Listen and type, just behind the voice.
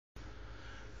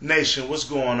Nation, what's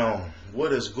going on?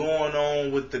 What is going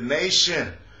on with the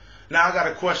nation? Now, I got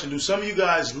a question. Do some of you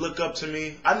guys look up to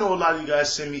me? I know a lot of you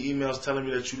guys send me emails telling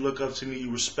me that you look up to me, you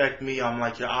respect me, I'm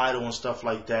like your idol and stuff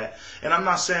like that. And I'm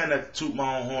not saying that to toot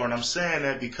my own horn. I'm saying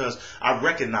that because I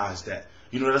recognize that.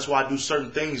 You know, that's why I do certain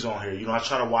things on here. You know, I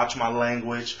try to watch my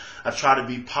language. I try to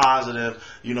be positive,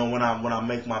 you know, when I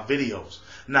make my videos.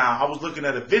 Now, I was looking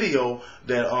at a video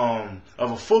that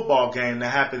of a football game that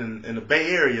happened in the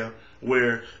Bay Area,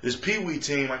 where this Pee Wee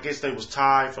team, I guess they was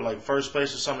tied for like first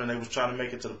place or something. They was trying to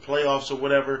make it to the playoffs or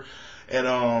whatever,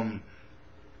 and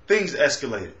things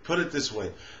escalated. Put it this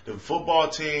way: the football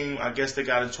team, I guess they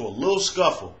got into a little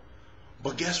scuffle,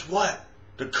 but guess what?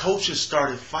 The coaches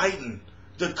started fighting.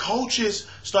 The coaches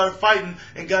started fighting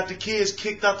and got the kids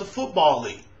kicked out the football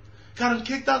league. Got them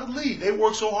kicked out the league. They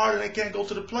work so hard and they can't go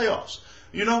to the playoffs.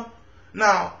 You know?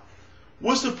 Now,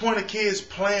 what's the point of kids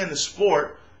playing the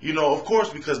sport? You know, of course,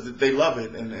 because they love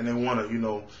it and they want to, you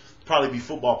know, probably be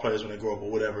football players when they grow up or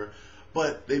whatever.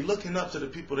 But they looking up to the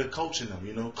people that coaching them,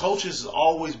 you know. Coaches has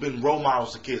always been role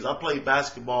models to kids. I played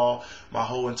basketball my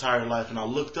whole entire life, and I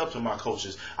looked up to my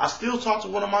coaches. I still talk to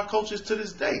one of my coaches to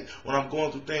this day. When I'm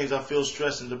going through things, I feel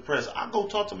stressed and depressed, I go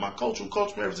talk to my coach who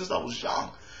coached me ever since I was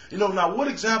young. You know, now what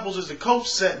examples is the coach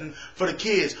setting for the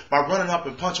kids by running up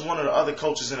and punching one of the other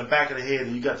coaches in the back of the head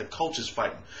and you got the coaches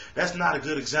fighting? That's not a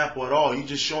good example at all. You're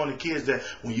just showing the kids that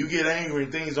when you get angry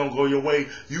and things don't go your way,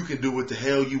 you can do what the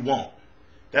hell you want.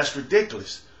 That's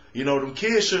ridiculous. You know, them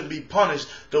kids shouldn't be punished.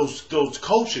 Those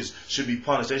coaches should be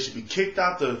punished. They should be kicked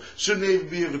out shouldn't even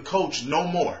be able to coach no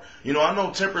more. You know, I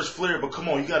know tempers flare, but come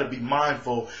on, you got to be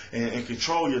mindful and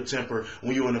control your temper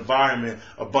when you're in an environment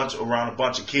around a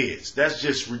bunch of kids. That's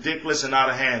just ridiculous and out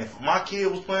of hand. If my kid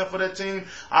was playing for that team,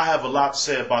 I have a lot to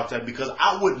say about that because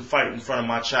I wouldn't fight in front of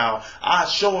my child. I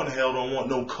sure in hell don't want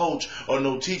no coach or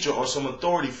no teacher or some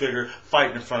authority figure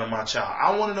fighting in front of my child.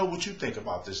 I want to know what you think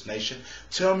about this, nation.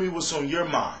 Tell me what's on your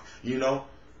mind. You know,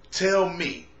 tell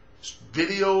me.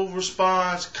 Video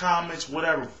response, comments,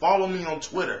 whatever. Follow me on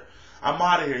Twitter. I'm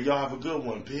out of here. Y'all have a good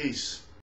one. Peace.